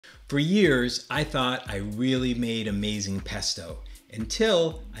For years, I thought I really made amazing pesto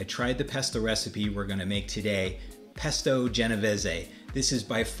until I tried the pesto recipe we're going to make today, pesto Genovese. This is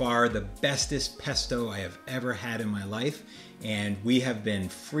by far the bestest pesto I have ever had in my life, and we have been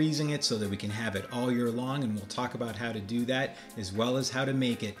freezing it so that we can have it all year long, and we'll talk about how to do that as well as how to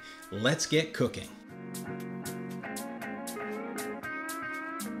make it. Let's get cooking.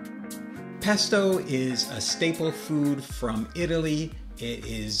 Pesto is a staple food from Italy. It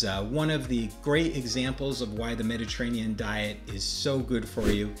is one of the great examples of why the Mediterranean diet is so good for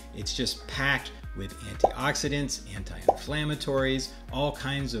you. It's just packed with antioxidants, anti-inflammatories, all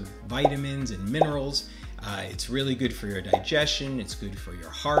kinds of vitamins and minerals. It's really good for your digestion, it's good for your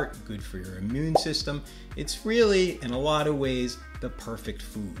heart, good for your immune system. It's really, in a lot of ways, the perfect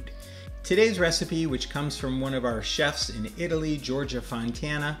food. Today's recipe, which comes from one of our chefs in Italy, Giorgia,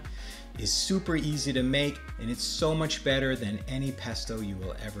 is super easy to make, and it's so much better than any pesto you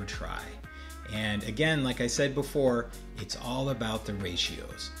will ever try. And again, like I said before, it's all about the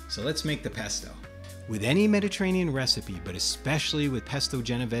ratios. So let's make the pesto. With any Mediterranean recipe, but especially with pesto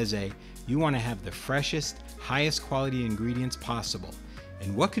Genovese, you want to have the freshest, highest quality ingredients possible.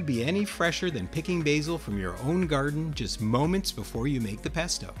 And what could be any fresher than picking basil from your own garden just moments before you make the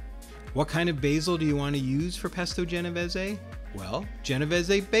pesto? What kind of basil do you want to use for pesto Genovese? Well,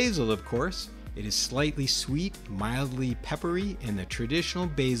 Genovese basil, of course. It is slightly sweet, mildly peppery, and the traditional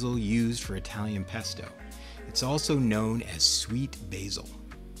basil used for Italian pesto. It's also known as sweet basil.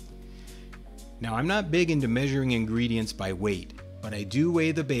 Now, I'm not big into measuring ingredients by weight, but I do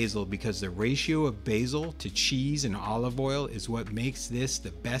weigh the basil because the ratio of basil to cheese and olive oil is what makes this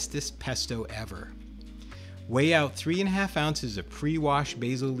the bestest pesto ever. Weigh out 3½ ounces of pre-washed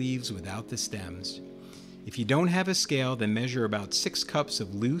basil leaves without the stems. If you don't have a scale, then measure about 6 cups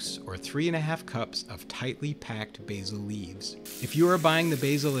of loose or 3½ cups of tightly packed basil leaves. If you are buying the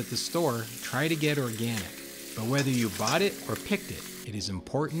basil at the store, try to get organic, but whether you bought it or picked it, it is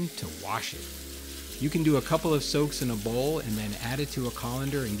important to wash it. You can do a couple of soaks in a bowl and then add it to a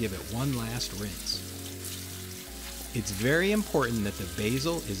colander and give it one last rinse. It's very important that the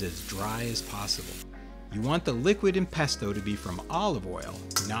basil is as dry as possible. You want the liquid in pesto to be from olive oil,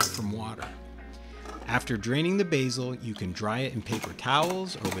 not from water. After draining the basil, you can dry it in paper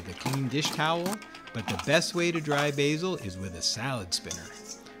towels or with a clean dish towel, but the best way to dry basil is with a salad spinner.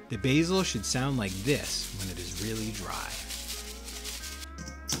 The basil should sound like this when it is really dry.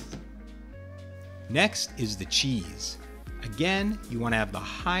 Next is the cheese. Again, you want to have the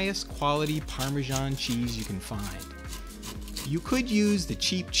highest quality Parmesan cheese you can find. You could use the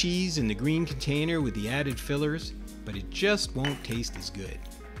cheap cheese in the green container with the added fillers, but it just won't taste as good.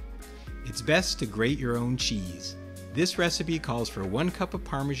 It's best to grate your own cheese. This recipe calls for 1 cup of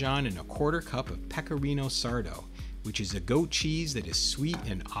Parmesan and 1/4 cup of Pecorino Sardo, which is a goat cheese that is sweet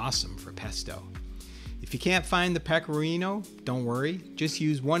and awesome for pesto. If you can't find the Pecorino, don't worry, just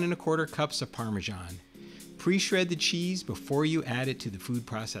use 1 1/4 cups of Parmesan. Pre-shred the cheese before you add it to the food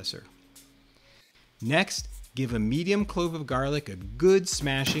processor. Next, give a medium clove of garlic a good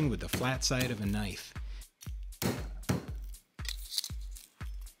smashing with the flat side of a knife.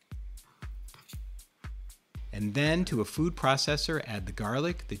 And then to a food processor, add the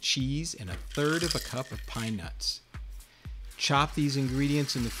garlic, the cheese, and 1/3 cup of pine nuts. Chop these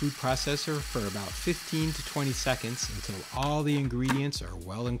ingredients in the food processor for about 15 to 20 seconds until all the ingredients are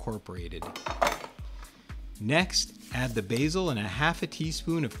well incorporated. Next, add the basil and 1/2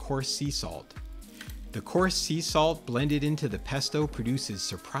 teaspoon of coarse sea salt. The coarse sea salt blended into the pesto produces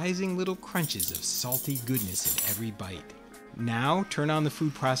surprising little crunches of salty goodness in every bite. Now turn on the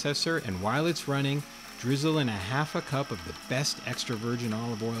food processor, and while it's running, drizzle in 1/2 cup of the best extra virgin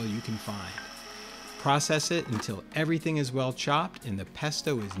olive oil you can find. Process it until everything is well chopped and the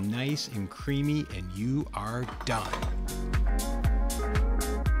pesto is nice and creamy, and you are done.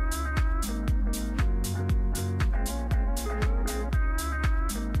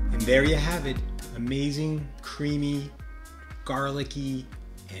 And there you have it. Amazing, creamy, garlicky,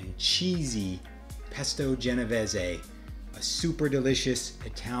 and cheesy pesto Genovese, a super delicious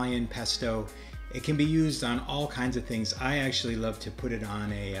Italian pesto. It can be used on all kinds of things. I actually love to put it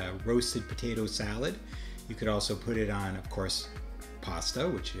on a roasted potato salad. You could also put it on, of course, pasta,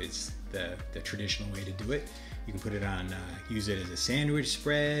 which is the traditional way to do it. You can put it on, use it as a sandwich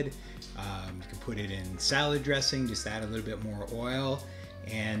spread. You can put it in salad dressing, just add a little bit more oil.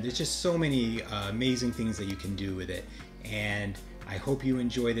 And there's just so many amazing things that you can do with it. And I hope you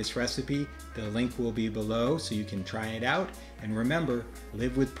enjoy this recipe. The link will be below so you can try it out. And remember,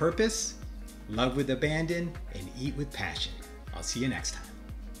 live with purpose, love with abandon, and eat with passion. I'll see you next time.